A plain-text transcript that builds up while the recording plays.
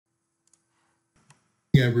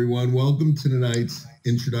Everyone. Welcome to tonight's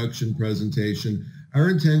introduction presentation. Our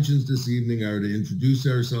intentions this evening are to introduce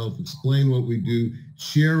ourselves, explain what we do,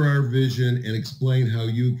 share our vision, and explain how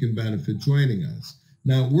you can benefit joining us.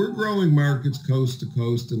 Now, we're growing markets coast to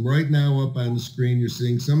coast, and right now up on the screen, you're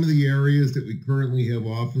seeing some of the areas that we currently have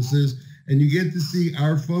offices, and you get to see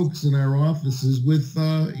our folks in our offices with,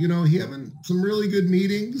 having some really good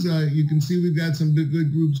meetings. You can see we've got some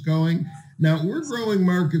good groups going. Now, we're growing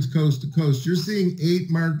markets coast to coast. You're seeing 8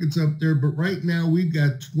 markets up there, but right now we've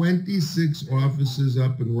got 26 offices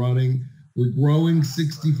up and running. We're growing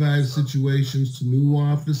 65 situations to new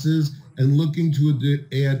offices and looking to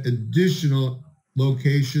add additional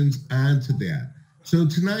locations onto that. So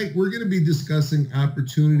tonight we're going to be discussing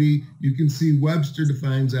opportunity. You can see Webster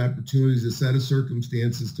defines opportunity as a set of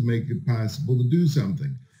circumstances to make it possible to do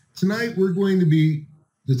something. Tonight we're going to be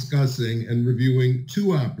discussing and reviewing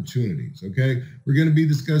 2 opportunities, okay? We're going to be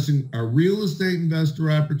discussing our real estate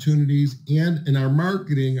investor opportunities and in our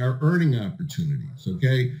marketing, our earning opportunities,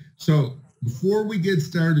 okay? So before we get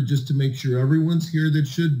started, just to make sure everyone's here that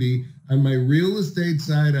should be, on my real estate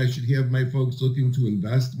side, I should have my folks looking to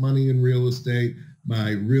invest money in real estate,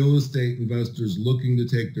 my real estate investors looking to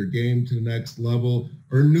take their game to the next level,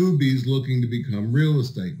 or newbies looking to become real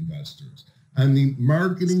estate investors. On the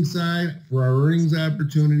marketing side, for our earnings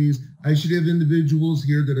opportunities, I should have individuals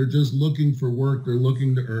here that are just looking for work. They're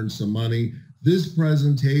looking to earn some money. This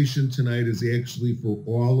presentation tonight is actually for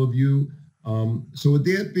all of you. So with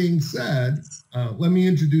that being said, let me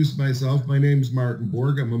introduce myself. My name is Martin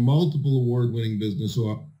Borg. I'm a multiple award-winning business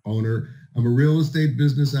owner. I'm a real estate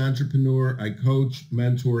business entrepreneur. I coach,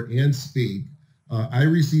 mentor, and speak. I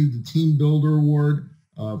received the Team Builder Award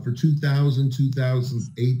for 2000,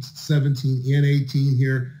 2008, 17, and 18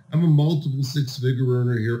 here. I'm a multiple 6-figure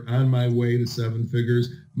earner here on my way to 7 figures.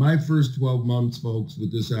 My first 12 months, folks,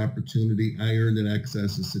 with this opportunity, I earned in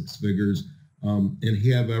excess of 6 figures and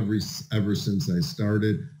have ever since I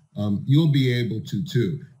started. You'll be able to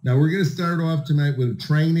too. Now we're going to start off tonight with a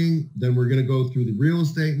training, then we're going to go through the real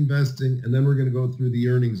estate investing, and then we're going to go through the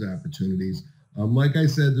earnings opportunities. Like I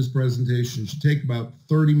said, this presentation should take about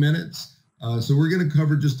 30 minutes. So we're going to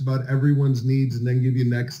cover just about everyone's needs and then give you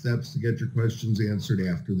next steps to get your questions answered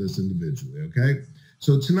after this individually, okay?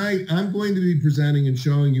 So tonight, I'm going to be presenting and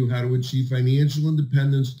showing you how to achieve financial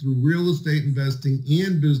independence through real estate investing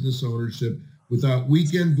and business ownership without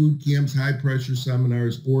weekend boot camps, high-pressure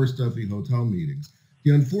seminars, or stuffy hotel meetings.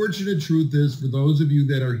 The unfortunate truth is, for those of you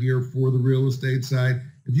that are here for the real estate side,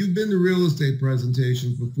 if you've been to real estate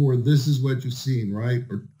presentations before, this is what you've seen, right?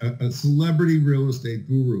 Or a celebrity real estate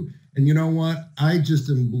guru. And you know what? I just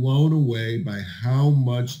am blown away by how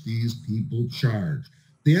much these people charge.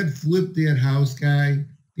 They had Flip That House guy,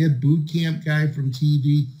 they had boot camp guy from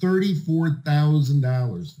TV,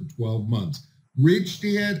 $34,000 for 12 months. Rich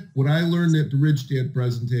Dad, what I learned at the Rich Dad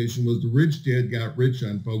presentation was the Rich Dad got rich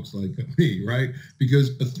on folks like me, right?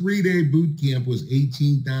 Because a 3-day boot camp was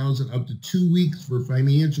 $18,000 up to 2 weeks for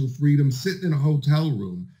financial freedom, sitting in a hotel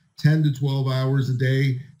room, 10 to 12 hours a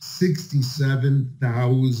day,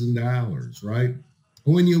 $67,000, right?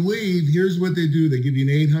 And when you leave, here's what they do. They give you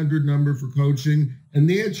an 800 number for coaching, and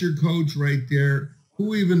that's your coach right there.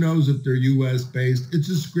 Who even knows if they're U.S. based? It's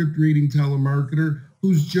a script reading telemarketer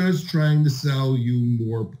who's just trying to sell you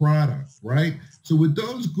more product, right? So with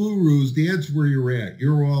those gurus, that's where you're at.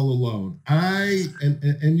 You're all alone.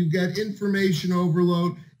 And you got information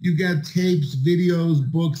overload. You got tapes, videos,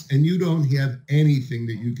 books, and you don't have anything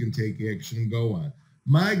that you can take action and go on.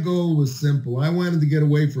 My goal was simple. I wanted to get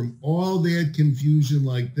away from all that confusion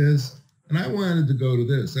like this, and I wanted to go to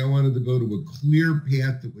this. I wanted to go to a clear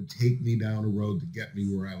path that would take me down a road to get me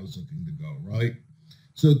where I was looking to go, right?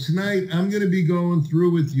 So tonight, I'm going to be going through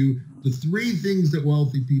with you the 3 things that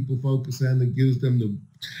wealthy people focus on that gives them the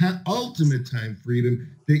ultimate time freedom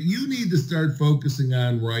that you need to start focusing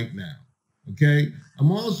on right now, okay?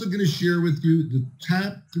 I'm also going to share with you the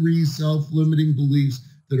top 3 self-limiting beliefs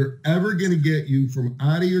that are ever going to get you from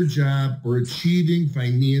out of your job or achieving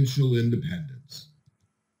financial independence.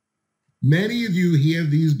 Many of you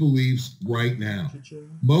have these beliefs right now.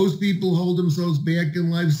 Most people hold themselves back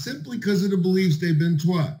in life simply because of the beliefs they've been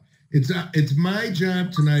taught. It's my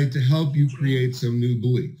job tonight to help you create some new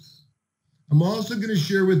beliefs. I'm also going to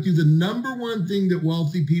share with you the number 1 thing that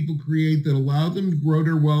wealthy people create that allow them to grow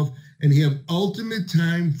their wealth and have ultimate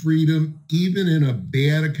time freedom even in a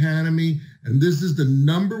bad economy. And this is the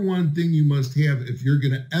number 1 thing you must have if you're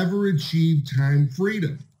going to ever achieve time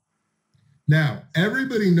freedom. Now,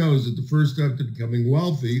 everybody knows that the first step to becoming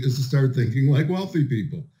wealthy is to start thinking like wealthy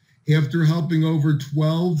people. After helping over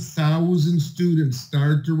 12,000 students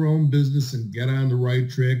start their own business and get on the right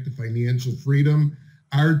track to financial freedom,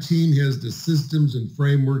 Our team has the systems and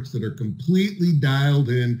frameworks that are completely dialed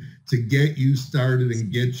in to get you started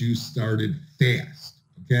and get you started fast,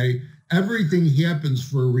 okay? Everything happens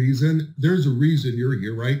for a reason. There's a reason you're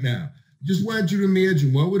here right now. Just want you to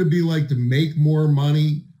imagine, what would it be like to make more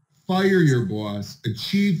money, fire your boss,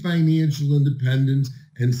 achieve financial independence,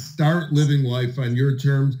 and start living life on your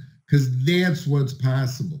terms? Because that's what's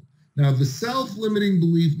possible. Now, the self-limiting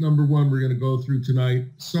belief number one we're going to go through tonight,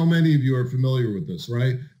 so many of you are familiar with this,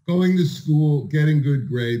 right? Going to school, getting good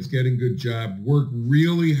grades, getting a good job, work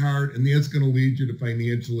really hard, and that's going to lead you to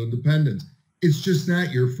financial independence. It's just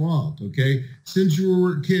not your fault, okay? Since you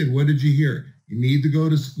were a kid, what did you hear? You need to go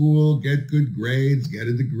to school, get good grades, get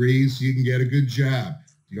a degree so you can get a good job.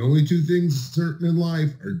 The only two things certain in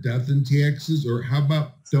life are death and taxes, or how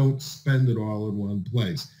about don't spend it all in one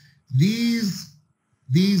place. These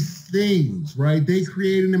things, right, they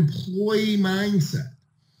create an employee mindset.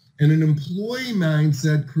 And an employee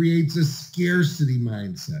mindset creates a scarcity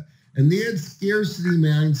mindset. And that scarcity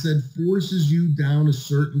mindset forces you down a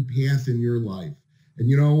certain path in your life. And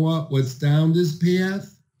you know what? What's down this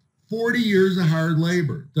path? 40 years of hard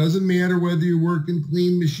labor. Doesn't matter whether you're working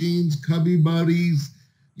clean machines, cubby buddies,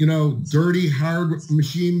 dirty, hard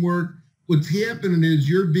machine work. What's happening is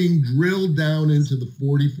you're being drilled down into the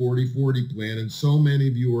 40-40-40 plan, and so many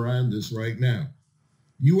of you are on this right now.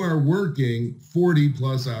 You are working 40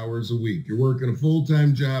 plus hours a week. You're working a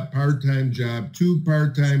full-time job, part-time job, 2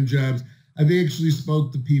 part-time jobs. I've actually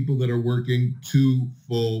spoke to people that are working 2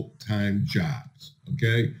 full-time jobs,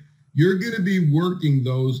 okay? You're going to be working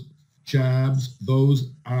those jobs,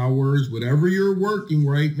 those hours, whatever you're working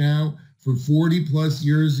right now for 40 plus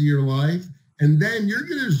years of your life. And then you're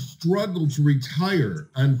going to struggle to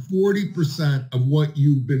retire on 40% of what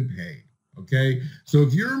you've been paid, okay? So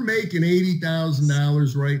if you're making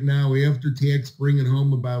 $80,000 right now after tax, bringing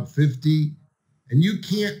home about 50, and you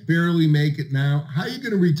can't barely make it now, how are you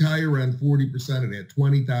going to retire on 40% of that,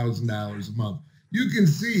 $20,000 a month? You can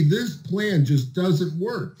see this plan just doesn't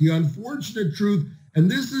work. The unfortunate truth,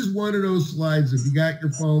 and this is one of those slides, if you got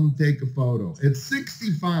your phone, take a photo. At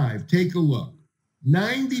 65, take a look.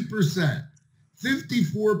 90%.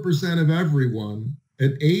 54% of everyone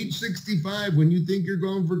at age 65, when you think you're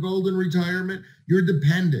going for golden retirement, you're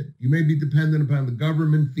dependent. You may be dependent upon the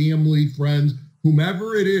government, family, friends,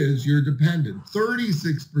 whomever it is, you're dependent.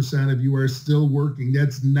 36% of you are still working.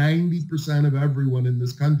 That's 90% of everyone in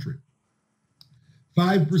this country.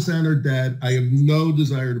 5% are dead. I have no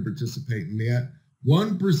desire to participate in that.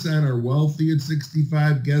 1% are wealthy at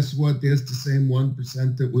 65. Guess what? That's the same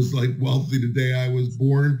 1% that was like wealthy the day I was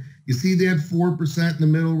born. You see that 4% in the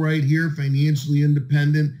middle right here, financially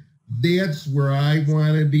independent? That's where I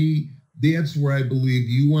want to be. That's where I believe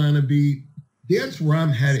you want to be. That's where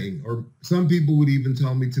I'm heading. Or some people would even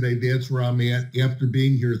tell me today, that's where I'm at after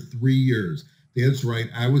being here 3 years. That's right.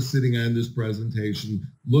 I was sitting on this presentation,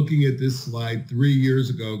 looking at this slide 3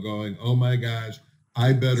 years ago going, oh my gosh,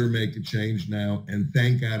 I better make a change now. And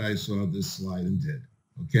thank God I saw this slide and did.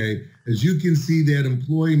 Okay. As you can see, that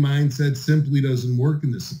employee mindset simply doesn't work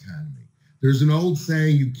in this economy. There's an old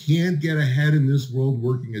saying, you can't get ahead in this world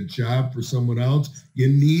working a job for someone else. You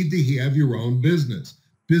need to have your own business.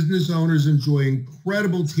 Business owners enjoy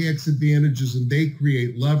incredible tax advantages and they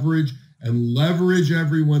create leverage, and leverage,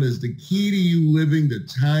 everyone, is the key to you living the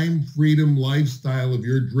time freedom lifestyle of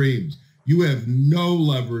your dreams. You have no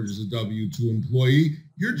leverage as a W-2 employee.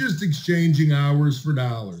 You're just exchanging hours for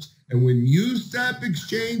dollars. And when you stop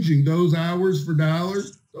exchanging those hours for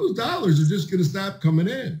dollars, those dollars are just going to stop coming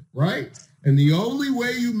in, right? And the only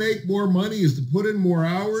way you make more money is to put in more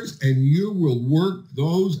hours, and you will work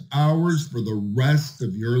those hours for the rest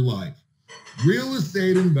of your life. Real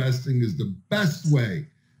estate investing is the best way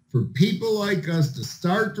for people like us to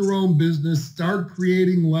start their own business, start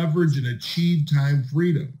creating leverage, and achieve time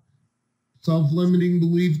freedom. Self-limiting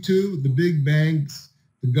belief too, the big banks,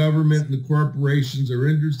 the government, and the corporations are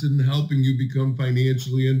interested in helping you become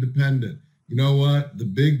financially independent. You know what? The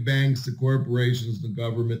big banks, the corporations, the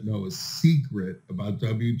government know a secret about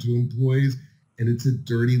W-2 employees, and it's a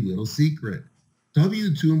dirty little secret.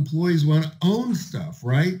 W-2 employees want to own stuff,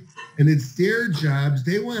 right? And it's their jobs.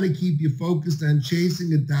 They want to keep you focused on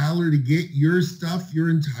chasing a dollar to get your stuff your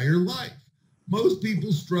entire life. Most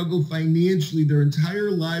people struggle financially their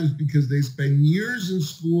entire lives because they spend years in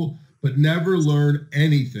school but never learn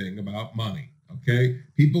anything about money, okay?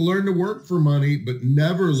 People learn to work for money but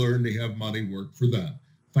never learn to have money work for them.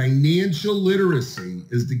 Financial literacy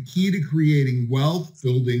is the key to creating wealth,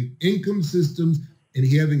 building income systems, and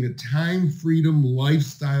having a time freedom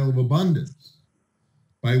lifestyle of abundance.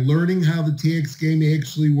 By learning how the tax game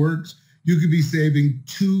actually works, you could be saving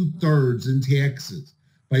 2/3 in taxes.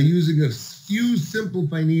 By using a few simple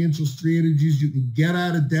financial strategies, you can get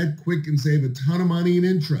out of debt quick and save a ton of money in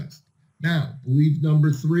interest. Now, belief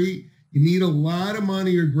number 3, you need a lot of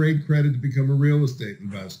money or great credit to become a real estate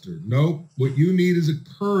investor. Nope, what you need is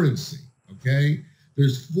a currency, okay?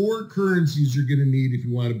 There's 4 currencies you're gonna need if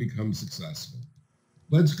you wanna become successful.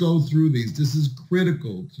 Let's go through these. This is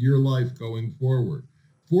critical to your life going forward.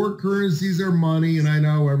 4 currencies are money, and I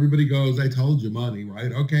know everybody goes, I told you money,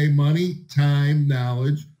 right? Okay, money, time,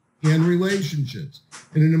 knowledge, and relationships.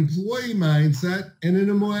 In an employee mindset and in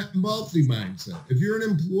a wealthy mindset. If you're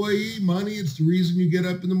an employee, money, it's the reason you get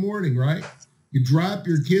up in the morning, right? You drop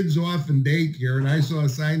your kids off in daycare, and I saw a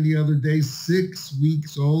sign the other day, 6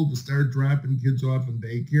 weeks old to start dropping kids off in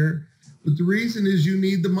daycare. But the reason is you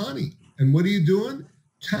need the money. And what are you doing?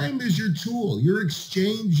 Time is your tool. You're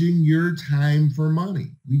exchanging your time for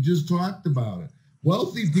money. We just talked about it.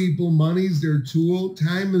 Wealthy people, money's their tool.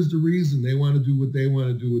 Time is the reason they want to do what they want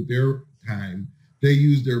to do with their time. They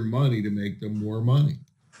use their money to make them more money.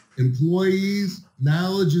 Employees,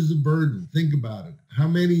 knowledge is a burden. Think about it. How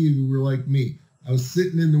many of you were like me? I was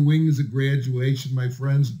sitting in the wings of graduation, my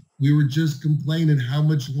friends. We were just complaining how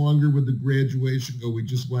much longer would the graduation go. We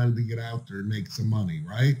just wanted to get out there and make some money,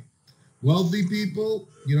 right? Wealthy people,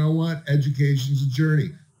 you know what? Education's a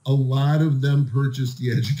journey. A lot of them purchase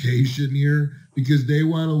the education here because they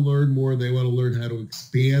want to learn more. They want to learn how to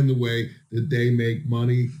expand the way that they make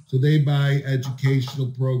money. So they buy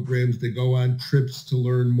educational programs. They go on trips to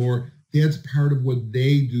learn more. That's part of what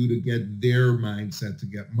they do to get their mindset to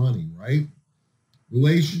get money, right?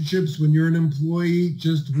 Relationships, when you're an employee,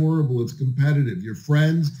 just horrible. It's competitive. Your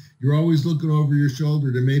friends, you're always looking over your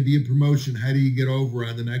shoulder. There may be a promotion. How do you get over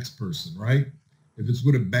on the next person, right? If it's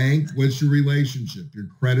with a bank, what's your relationship? Your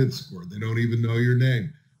credit score. They don't even know your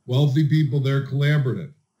name. Wealthy people, they're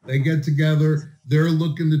collaborative. They get together. They're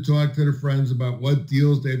looking to talk to their friends about what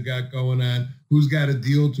deals they've got going on, who's got a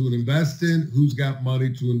deal to invest in, who's got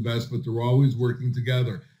money to invest, but they're always working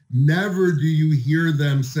together. Never do you hear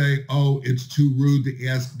them say, oh, it's too rude to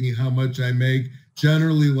ask me how much I make.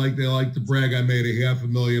 Generally, like they like to brag, I made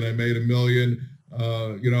 $500,000, I made $1 million.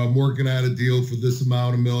 I'm working on a deal for this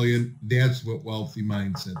amount of million. That's what wealthy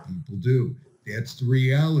mindset people do. That's the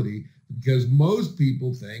reality, because most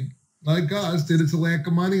people think, like us, that it's a lack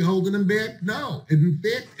of money holding them back. No, in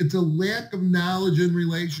fact, it's a lack of knowledge and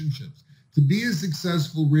relationships. To be a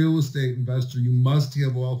successful real estate investor, you must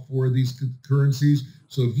have all 4 of these currencies.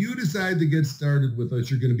 So if you decide to get started with us,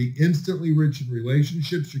 you're going to be instantly rich in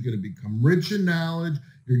relationships. You're going to become rich in knowledge.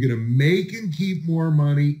 You're going to make and keep more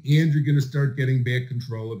money, and you're going to start getting back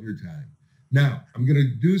control of your time. Now, I'm going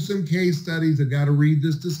to do some case studies. I've got to read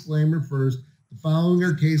this disclaimer first. The following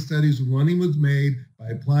are case studies when money was made by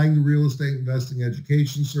applying the real estate investing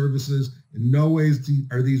education services. In no ways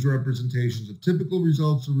are these representations of typical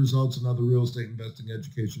results or results in other real estate investing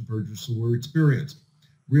education purchases or experience.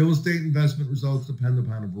 Real estate investment results depend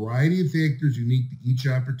upon a variety of factors unique to each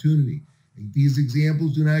opportunity. And these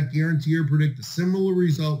examples do not guarantee or predict a similar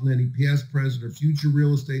result in any past, present, or future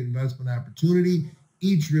real estate investment opportunity.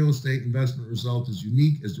 Each real estate investment result is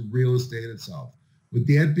unique as the real estate itself. With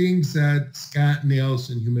that being said, Scott and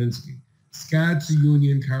Allison Huminski. Scott's a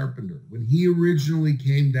union carpenter. When he originally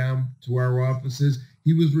came down to our offices,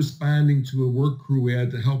 he was responding to a work crew ad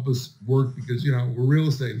to help us work because, we're real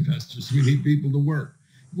estate investors. We need people to work.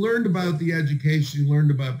 Learned about the education, learned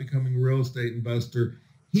about becoming a real estate investor.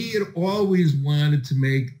 He had always wanted to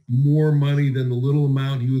make more money than the little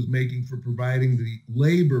amount he was making for providing the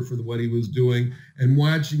labor for what he was doing, and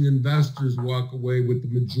watching investors walk away with the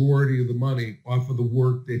majority of the money off of the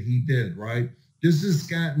work that he did, right? This is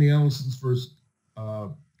Scott and Allison's first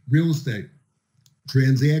real estate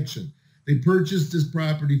transaction. They purchased this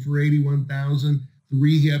property for $81,000. The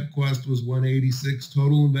rehab cost was $186,000.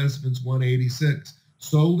 Total investments $186,000.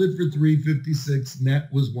 Sold it for $356,000. Net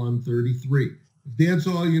was $133,000. If that's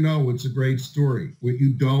all you know, it's a great story. What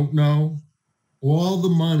you don't know, all the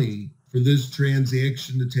money for this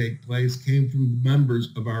transaction to take place came from members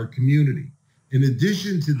of our community. In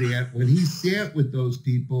addition to that, when he sat with those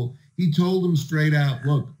people, he told them straight out,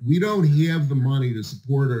 look, we don't have the money to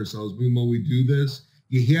support ourselves. When we do this,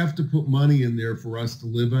 you have to put money in there for us to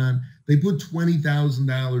live on. They put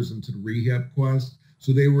 $20,000 into the rehab cost,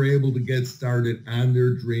 so they were able to get started on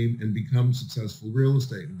their dream and become successful real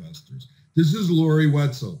estate investors. This is Lori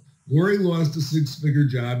Wetzel. Lori lost a 6-figure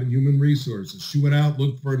job in human resources. She went out,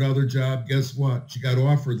 looked for another job. Guess what? She got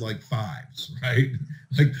offered like 5s, right?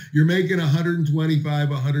 Like, you're making $125,000,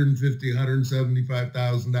 $150,000,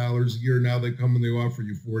 $175,000 a year. Now they come and they offer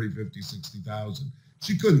you $40,000, $50,000, $60,000.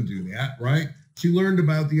 She couldn't do that, right? She learned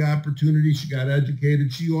about the opportunity. She got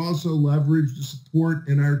educated. She also leveraged the support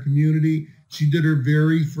in our community. She did her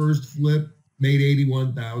very first flip, made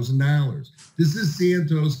 $81,000. This is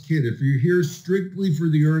Santos Kid. If you're here strictly for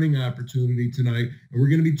the earning opportunity tonight, and we're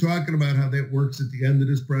going to be talking about how that works at the end of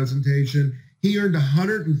this presentation, he earned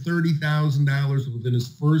 $130,000 within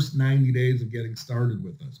his first 90 days of getting started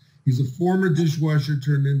with us. He's a former dishwasher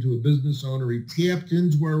turned into a business owner. He tapped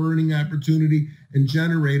into our earning opportunity and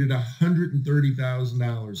generated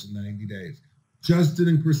 $130,000 in 90 days. Justin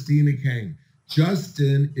and Christina came.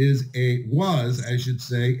 Justin was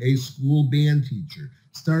a school band teacher.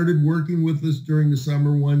 Started working with us during the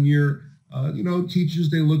summer 1 year.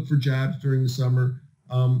 Teachers, they look for jobs during the summer.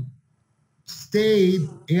 Stayed,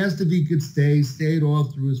 asked if he could stay, stayed all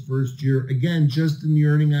through his first year. Again, just in the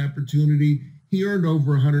earning opportunity, he earned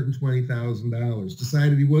over $120,000.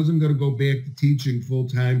 Decided he wasn't going to go back to teaching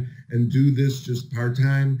full-time and do this just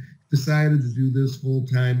part-time. Decided to do this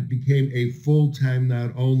full-time, became a full-time,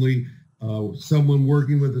 not only someone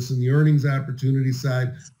working with us in the earnings opportunity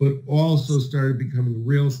side, but also started becoming a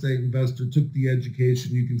real estate investor, took the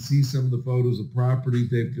education. You can see some of the photos of properties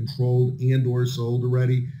they've controlled and or sold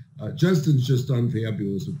already. Justin's just done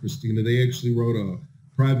fabulous with Christina. They actually wrote a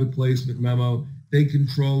private placement memo. They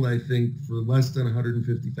controlled, I think, for less than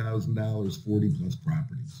 $150,000, 40 plus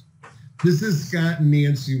properties. This is Scott and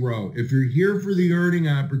Nancy Rowe. If you're here for the earning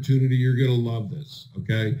opportunity, you're going to love this,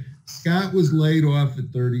 okay? Scott was laid off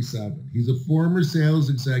at 37. He's a former sales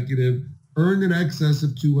executive, earned in excess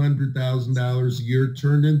of $200,000 a year,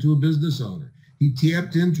 turned into a business owner. He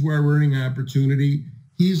tapped into our earning opportunity.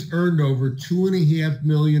 He's earned over $2.5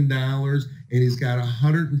 million, and he's got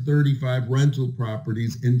 135 rental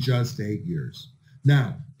properties in just 8 years.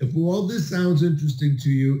 Now, if all this sounds interesting to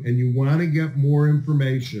you and you want to get more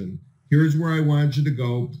information, here's where I want you to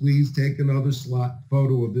go. Please take another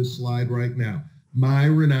photo of this slide right now.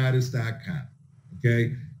 myrenatus.com.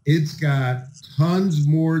 Okay? It's got tons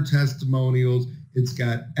more testimonials. It's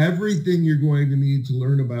got everything you're going to need to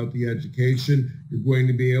learn about the education. You're going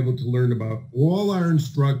to be able to learn about all our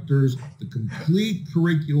instructors. The complete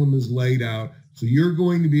curriculum is laid out. So you're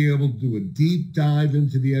going to be able to do a deep dive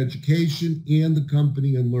into the education and the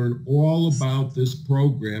company and learn all about this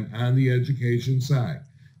program on the education side.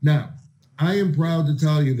 Now, I am proud to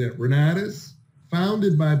tell you that Renatus,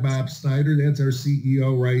 founded by Bob Snyder, that's our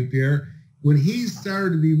CEO right there. When he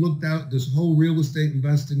started, he looked out this whole real estate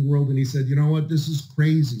investing world and he said, you know what, this is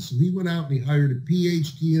crazy. So he went out and he hired a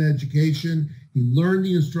PhD in education. He learned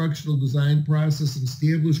the instructional design process and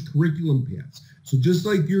established curriculum paths. So just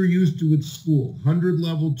like you're used to at school, 100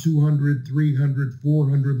 level, 200, 300,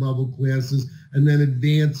 400 level classes, and then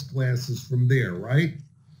advanced classes from there, right?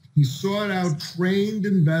 He sought out trained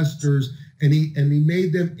investors and he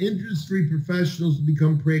made them industry professionals to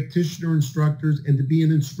become practitioner instructors. And to be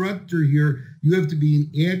an instructor here, you have to be an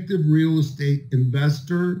active real estate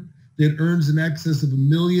investor that earns in excess of $1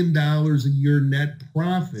 million a year net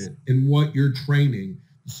profit in what you're training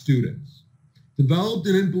the students. Developed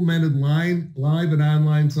and implemented live and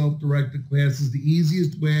online self-directed classes. The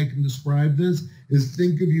easiest way I can describe this is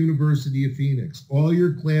think of University of Phoenix. All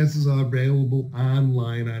your classes are available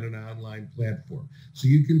online on an online platform. So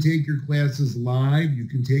you can take your classes live. You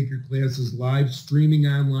can take your classes live streaming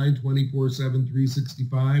online 24/7,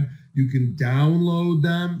 365. You can download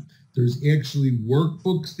them. There's actually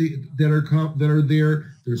workbooks that are there.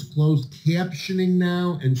 There's closed captioning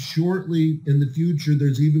now, and shortly in the future,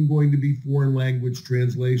 there's even going to be foreign language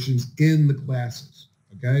translations in the classes,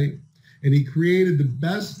 okay? And he created the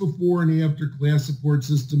best before and after class support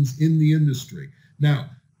systems in the industry. Now,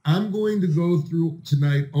 I'm going to go through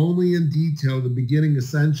tonight only in detail the beginning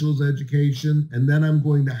essentials education, and then I'm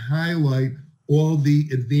going to highlight all the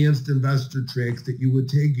advanced investor tracks that you would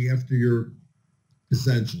take after your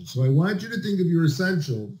essentials. So I want you to think of your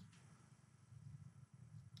essentials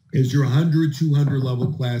as your 100, 200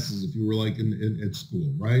 level classes if you were like at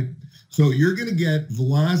school, right? So you're going to get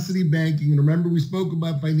velocity banking. And remember, we spoke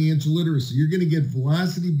about financial literacy. You're going to get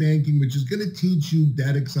velocity banking, which is going to teach you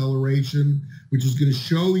debt acceleration, which is going to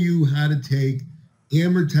show you how to take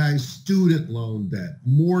amortized student loan debt,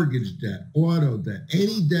 mortgage debt, auto debt,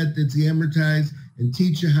 any debt that's amortized, and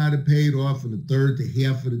teach you how to pay it off in a third to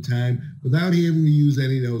half of the time without having to use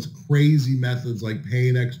any of those crazy methods like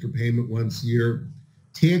paying extra payment once a year.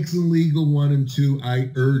 Tax and Legal 1 and 2,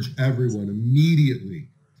 I urge everyone immediately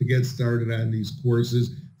to get started on these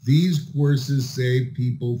courses. These courses save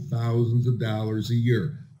people thousands of dollars a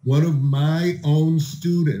year. One of my own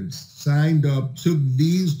students signed up, took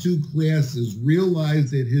these two classes,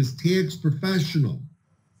 realized that his tax professional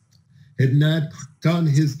had not done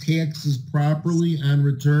his taxes properly on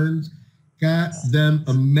returns, got them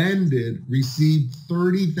amended, received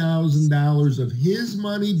 $30,000 of his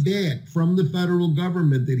money back from the federal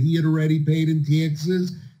government that he had already paid in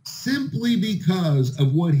taxes simply because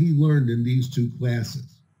of what he learned in these two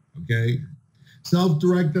classes, okay?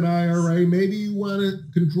 Self-directed IRA, maybe you want to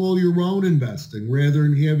control your own investing rather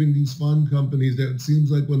than having these fund companies that it seems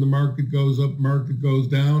like when the market goes up, market goes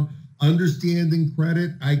down. Understanding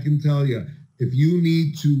credit, I can tell you, if you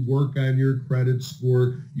need to work on your credit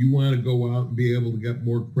score, you want to go out and be able to get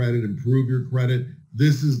more credit, improve your credit,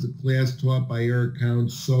 this is the class taught by Eric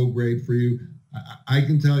Counts, so great for you. I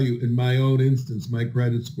can tell you, in my own instance, my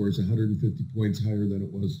credit score is 150 points higher than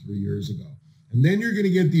it was 3 years ago. And then you're going to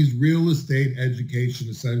get these real estate education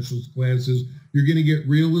essentials classes. You're going to get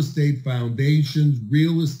real estate foundations,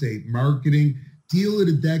 real estate marketing, deal at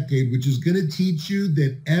a decade, which is going to teach you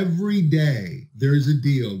that every day there's a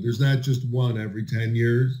deal. There's not just one every 10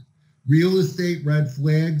 years. Real estate red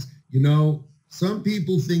flags. You know, some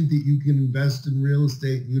people think that you can invest in real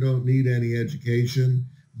estate and you don't need any education.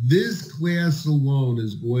 This class alone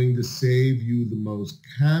is going to save you the most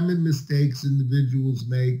common mistakes individuals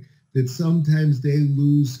make, that sometimes they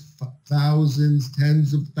lose thousands,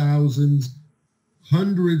 tens of thousands,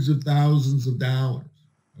 hundreds of thousands of dollars,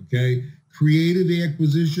 okay? Creative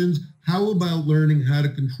acquisitions, how about learning how to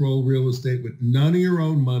control real estate with none of your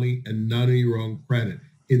own money and none of your own credit?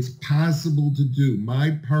 It's possible to do.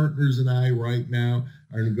 My partners and I right now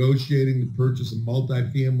are negotiating to purchase a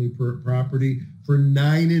multifamily property for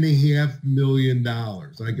 $9.5 million.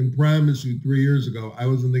 I can promise you 3 years ago, I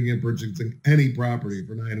wasn't thinking of purchasing any property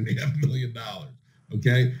for $9.5 million,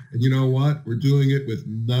 okay? And you know what? We're doing it with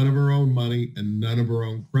none of our own money and none of our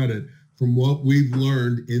own credit from what we've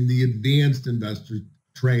learned in the advanced investor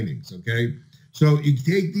trainings, okay? So you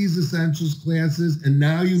take these essentials classes and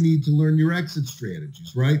now you need to learn your exit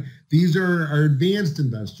strategies, right? These are our advanced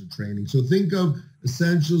investor training. So think of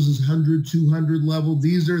essentials as 100, 200 level.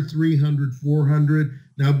 These are 300, 400.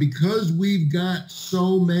 Now, because we've got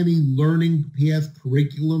so many learning path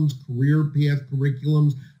curriculums, career path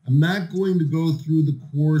curriculums, I'm not going to go through the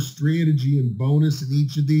core strategy and bonus in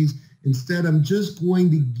each of these. Instead, I'm just going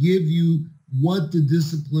to give you what the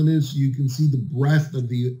discipline is so you can see the breadth of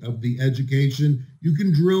the education. You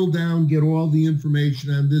can drill down, get all the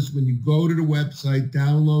information on this when you go to the website,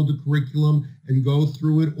 download the curriculum and go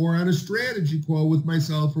through it, or on a strategy call with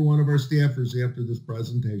myself or one of our staffers after this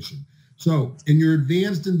presentation. So in your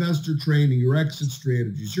advanced investor training, your exit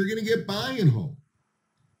strategies, you're going to get buy and hold.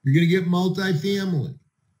 You're going to get multifamily,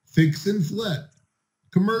 fix and flip,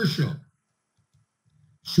 commercial,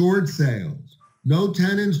 short sales, no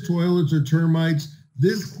tenants, toilets, or termites.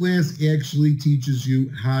 This class actually teaches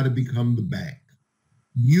you how to become the bank.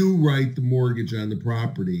 You write the mortgage on the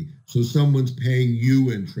property, so someone's paying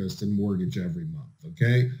you interest and mortgage every month,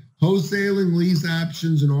 okay? Wholesaling, lease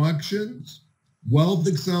options, and auctions, wealth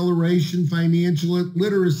acceleration, financial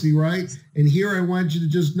literacy, right? And here I want you to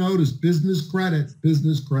just notice business credit,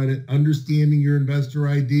 understanding your investor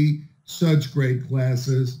ID, such great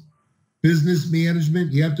classes. Business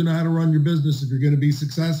management, you have to know how to run your business if you're going to be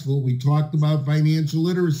successful. We talked about financial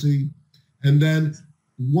literacy. And then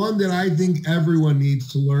one that I think everyone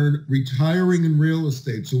needs to learn, retiring in real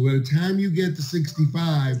estate. So by the time you get to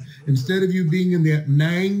 65, instead of you being in that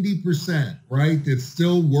 90%, right, that's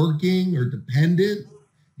still working or dependent,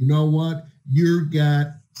 you know what? You've got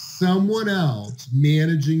someone else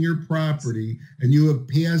managing your property and you have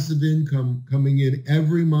passive income coming in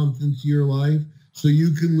every month into your life, so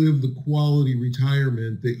you can live the quality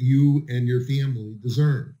retirement that you and your family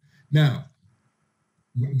deserve. Now,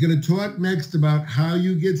 I'm going to talk next about how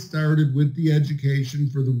you get started with the education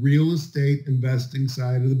for the real estate investing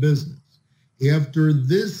side of the business. After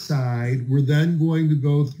this side, we're then going to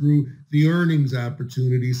go through the earnings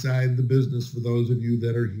opportunity side of the business for those of you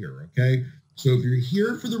that are here, okay? So if you're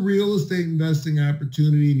here for the real estate investing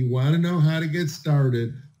opportunity and you want to know how to get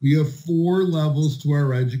started, we have 4 levels to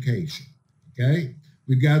our education. Okay,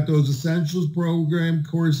 we've got those essentials program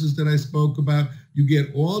courses that I spoke about. You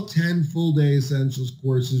get all 10 full-day essentials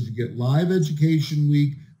courses. You get live education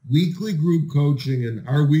week, weekly group coaching, and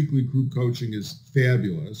our weekly group coaching is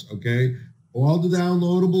fabulous, okay? All the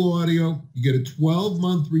downloadable audio. You get a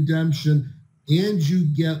 12-month redemption, and you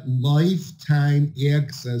get lifetime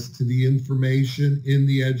access to the information in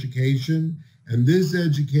the education. And this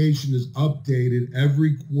education is updated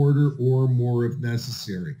every quarter or more if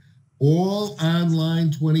necessary. All online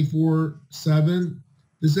 24/7.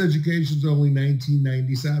 This education is only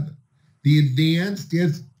 $19.97. The advanced,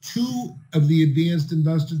 that's 2 of the advanced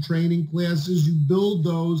investor training classes. You build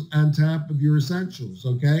those on top of your essentials,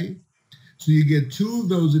 okay? So you get 2 of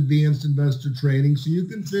those advanced investor trainings. So you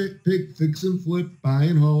can pick, fix and flip, buy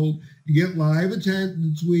and hold. You get live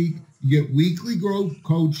attendance week. You get weekly growth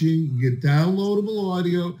coaching. You get downloadable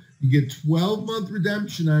audio. You get 12-month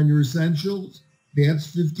redemption on your essentials.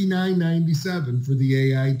 That's $59.97 for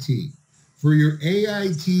the AIT. For your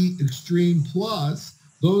AIT Extreme Plus,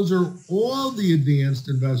 those are all the advanced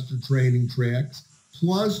investor training tracks,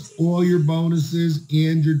 plus all your bonuses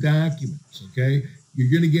and your documents, okay? You're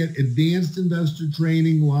going to get advanced investor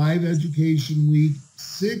training, live education week,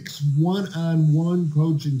 6 one-on-one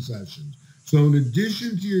coaching sessions. So in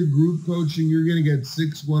addition to your group coaching, you're going to get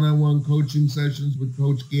 6 one-on-one coaching sessions with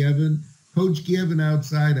Coach Gavin. Coach Gavin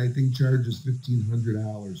outside, I think, charges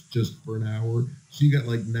 $1,500 just for an hour. So you got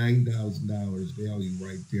like $9,000 value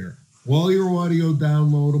right there. All your audio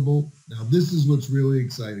downloadable. Now, this is what's really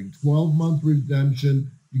exciting. 12-month redemption.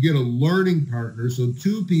 You get a learning partner, so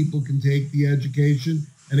 2 people can take the education.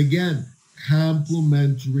 And again,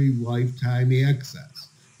 complimentary lifetime access.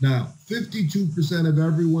 Now, 52% of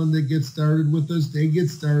everyone that gets started with us, they get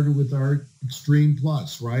started with our Extreme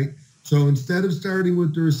Plus, right? So instead of starting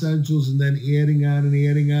with their essentials and then adding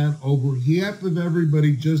on, over half of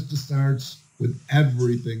everybody just starts with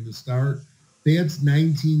everything to start. That's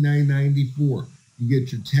 $19,994. You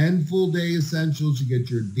get your 10 full day essentials, you get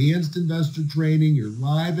your advanced investor training, your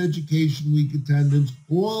live education week attendance,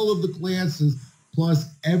 all of the classes, plus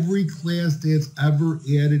every class that's ever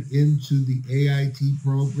added into the AIT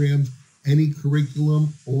programs, any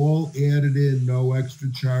curriculum, all added in, no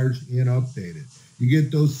extra charge and updated. You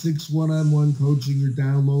get those 6 one-on-one coaching, your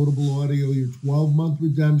downloadable audio, your 12-month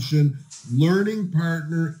redemption, learning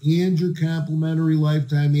partner, and your complimentary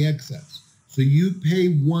lifetime access. So you pay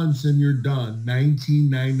once and you're done,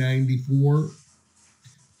 $19,994.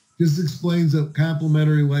 This explains that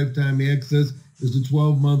complimentary lifetime access is a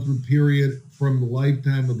 12-month period from the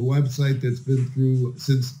lifetime of the website that's been through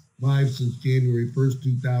since January 1st,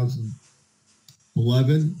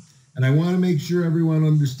 2011. And I want to make sure everyone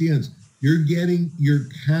understands, you're getting your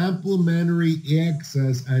complimentary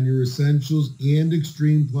access on your Essentials and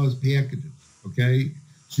Extreme Plus packages, okay?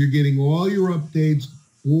 So you're getting all your updates,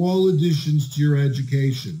 all additions to your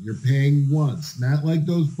education. You're paying once, not like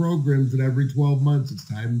those programs that every 12 months it's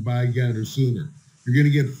time to buy again or sooner. You're going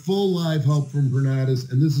to get full live help from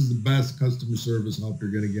Bernadas, and this is the best customer service help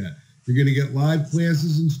you're going to get. You're going to get live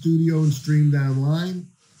classes in studio and streamed online.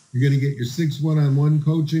 You're going to get your 6 one-on-one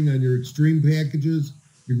coaching on your Extreme packages.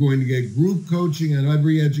 You're going to get group coaching on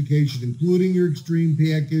every education, including your Extreme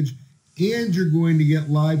package, and you're going to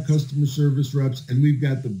get live customer service reps, and we've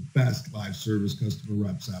got the best live service customer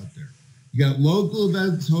reps out there. You got local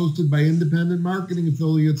events hosted by independent marketing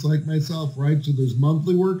affiliates like myself, right? So there's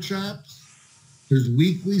monthly workshops, there's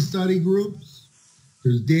weekly study groups,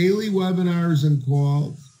 there's daily webinars and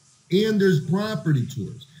calls, and there's property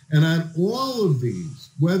tours. And on all of these,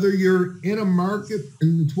 whether you're in a market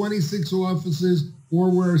in the 26 offices or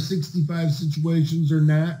where 65 situations or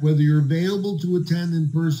not, whether you're available to attend in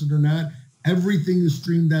person or not, everything is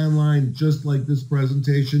streamed online just like this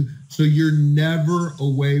presentation. So you're never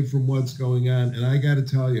away from what's going on. And I got to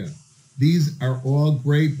tell you, these are all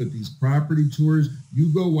great, but these property tours, you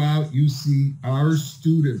go out, you see our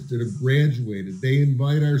students that have graduated. They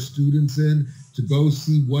invite our students in to go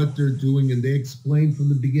see what they're doing, and they explain from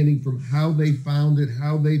the beginning, from how they found it,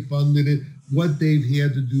 how they funded it, what they've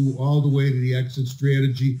had to do all the way to the exit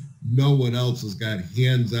strategy. No one else has got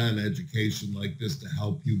hands-on education like this to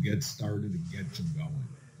help you get started and get you going,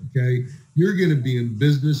 okay? You're going to be in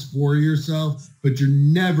business for yourself, but you're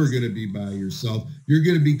never going to be by yourself. You're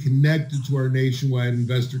going to be connected to our nationwide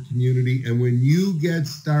investor community, and when you get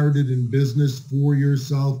started in business for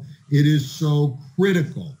yourself, it is so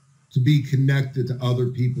critical to be connected to other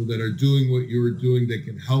people that are doing what you are doing that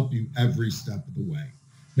can help you every step of the way.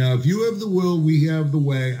 Now, if you have the will, we have the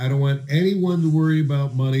way. I don't want anyone to worry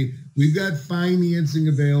about money. We've got financing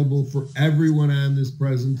available for everyone on this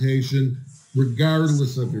presentation,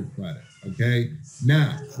 regardless of your credit, okay?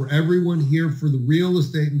 Now, for everyone here for the real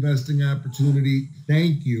estate investing opportunity,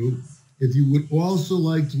 thank you. If you would also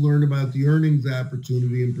like to learn about the earnings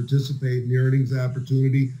opportunity and participate in the earnings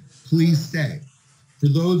opportunity, please stay. For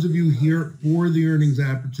those of you here for the earnings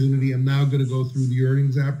opportunity, I'm now going to go through the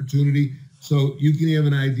earnings opportunity so you can have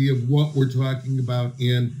an idea of what we're talking about.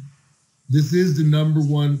 And this is the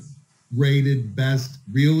 #1 rated best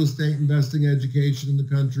real estate investing education in the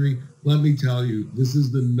country. Let me tell you, this is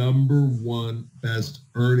the #1 best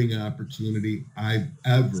earning opportunity I've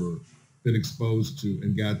ever been exposed to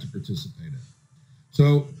and got to participate in.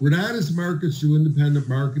 So Renatus markets through independent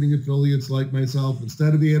marketing affiliates like myself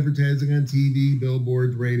instead of advertising on TV,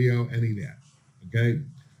 billboards, radio, any of that, okay?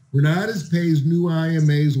 Renatus pays new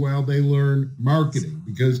IMAs while they learn marketing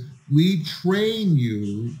because we train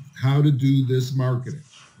you how to do this marketing,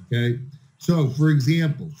 okay? So, for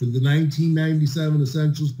example, for the 1997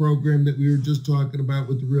 Essentials program that we were just talking about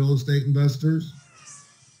with the real estate investors,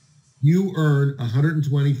 you earn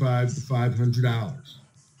 $125 to $500.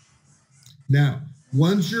 Now,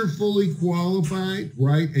 once you're fully qualified,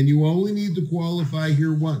 right, and you only need to qualify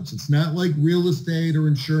here once. It's not like real estate or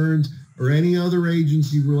insurance or any other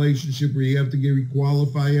agency relationship where you have to get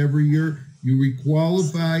requalify every year. You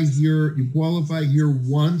requalify here, you qualify here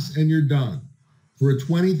once and you're done. For a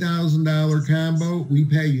 $20,000 combo, we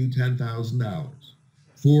pay you $10,000.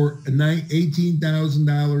 For a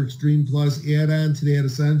 $18,000 Extreme Plus add-on to that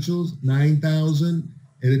Essentials, $9,000.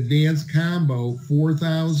 An advanced combo,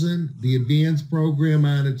 $4,000. The advanced program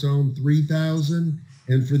on its own, $3,000.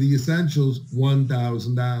 And for the Essentials,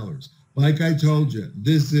 $1,000. Like I told you,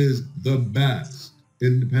 this is the best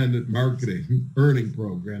independent marketing earning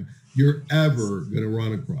program you're ever going to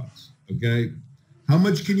run across, okay? How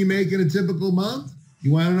much can you make in a typical month?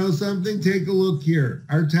 You want to know something? Take a look here.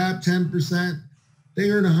 Our top 10%, they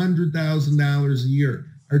earn $100,000 a year.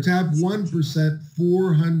 Our top 1%,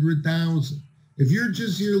 $400,000. If you're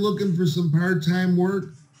just here looking for some part-time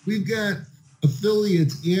work, we've got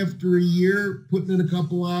affiliates after a year putting in a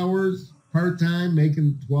couple hours part-time,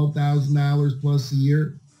 making $12,000 plus a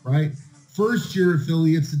year, right? First-year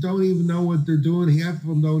affiliates that don't even know what they're doing, half of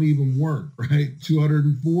them don't even work, right?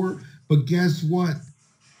 204. But guess what?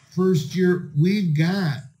 First year, we've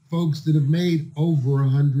got folks that have made over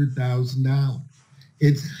 $100,000.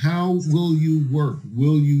 It's how will you work?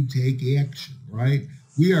 Will you take action, right?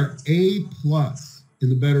 We are A+ in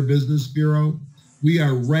the Better Business Bureau. We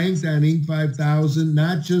are ranked on Inc. 5000,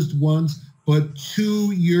 not just once, but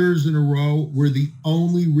 2 years in a row. We're the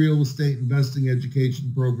only real estate investing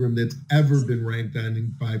education program that's ever been ranked on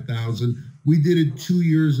Inc. 5000. We did it 2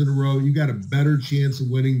 years in a row. You got a better chance of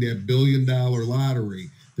winning that $1 billion lottery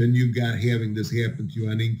than you got having this happen to you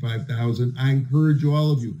on Inc. 5000. I encourage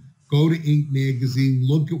all of you, go to Inc. Magazine,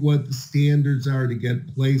 look at what the standards are to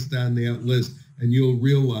get placed on that list, and you'll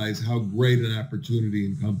realize how great an opportunity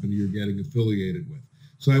and company you're getting affiliated with.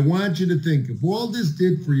 So I want you to think, if all this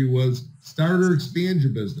did for you was start or expand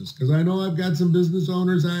your business, because I know I've got some business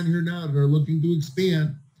owners on here now that are looking to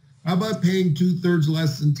expand. How about paying 2/3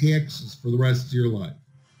 less in taxes for the rest of your life?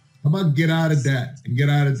 How about get out of debt and get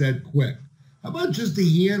out of debt quick? How about just a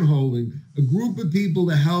hand-holding, a group of people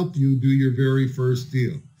to help you do your very first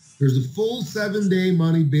deal? There's a full 7-day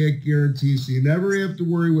money-back guarantee, so you never have to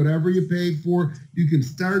worry. Whatever you paid for, you can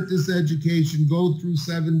start this education, go through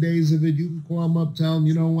 7 days of it. You can call them up, tell them,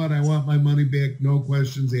 you know what, I want my money back, no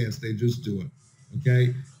questions asked. They just do it,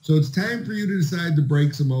 okay? So it's time for you to decide to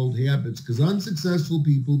break some old habits, because unsuccessful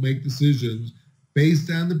people make decisions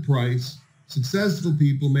based on the price. Successful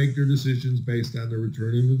people make their decisions based on their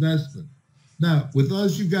return of investment. Now, with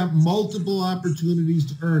us, you've got multiple opportunities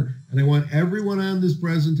to earn, and I want everyone on this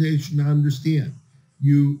presentation to understand,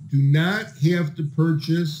 you do not have to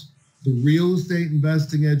purchase the real estate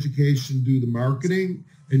investing education, do the marketing,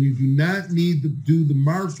 and you do not need to do the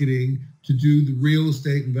marketing to do the real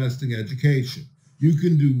estate investing education. You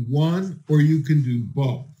can do one or you can do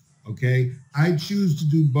both, okay? I choose to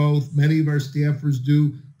do both. Many of our staffers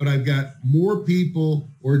do, but I've got more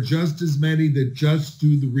people or just as many that just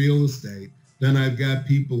do the real estate than I've got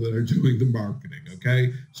people that are doing the marketing,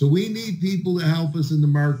 okay? So we need people to help us in the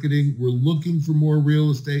marketing. We're looking for more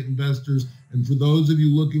real estate investors. And for those of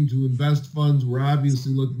you looking to invest funds, we're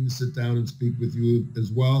obviously looking to sit down and speak with you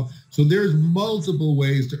as well. So there's multiple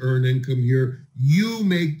ways to earn income here. You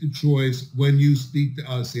make the choice when you speak to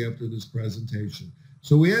us after this presentation.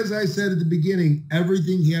 So as I said at the beginning,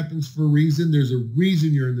 everything happens for a reason. There's a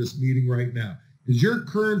reason you're in this meeting right now. Is your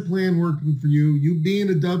current plan working for you? You being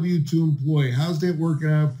a W-2 employee, how's that working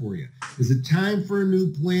out for you? Is it time for a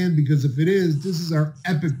new plan? Because if it is, this is our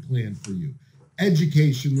epic plan for you.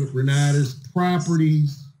 Education with Renatus,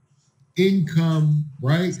 properties, income,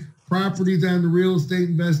 right? Properties on the real estate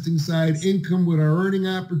investing side, income with our earning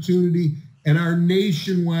opportunity, and our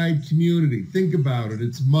nationwide community. Think about it.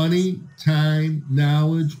 It's money, time,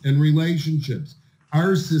 knowledge, and relationships.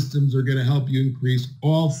 Our systems are going to help you increase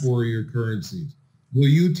all 4 of your currencies. Will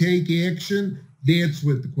you take action? That's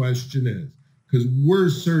what the question is, because we're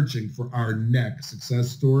searching for our next success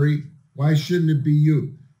story. Why shouldn't it be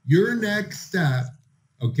you? Your next step,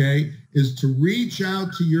 okay, is to reach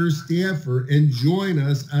out to your staffer and join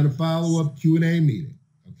us on a follow-up Q&A meeting,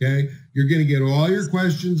 okay? You're going to get all your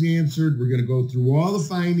questions answered. We're going to go through all the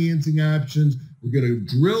financing options. We're going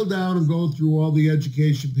to drill down and go through all the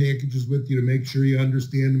education packages with you to make sure you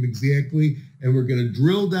understand them exactly. And we're going to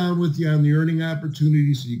drill down with you on the earning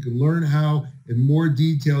opportunities so you can learn how, in more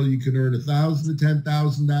detail, you can earn $1,000 to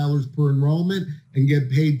 $10,000 per enrollment and get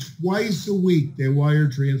paid twice a week. They wire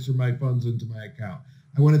transfer my funds into my account.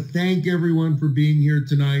 I want to thank everyone for being here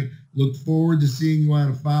tonight. Look forward to seeing you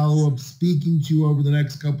on a follow-up, speaking to you over the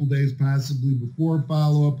next couple days, possibly before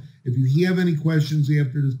follow-up. If you have any questions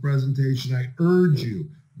after this presentation, I urge you,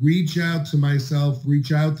 reach out to myself,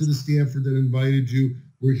 reach out to the staffer that invited you.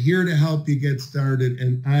 We're here to help you get started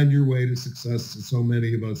and on your way to success that so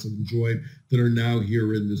many of us have enjoyed that are now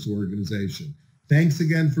here in this organization. Thanks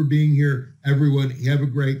again for being here. Everyone, have a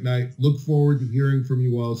great night. Look forward to hearing from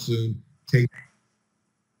you all soon. Take care.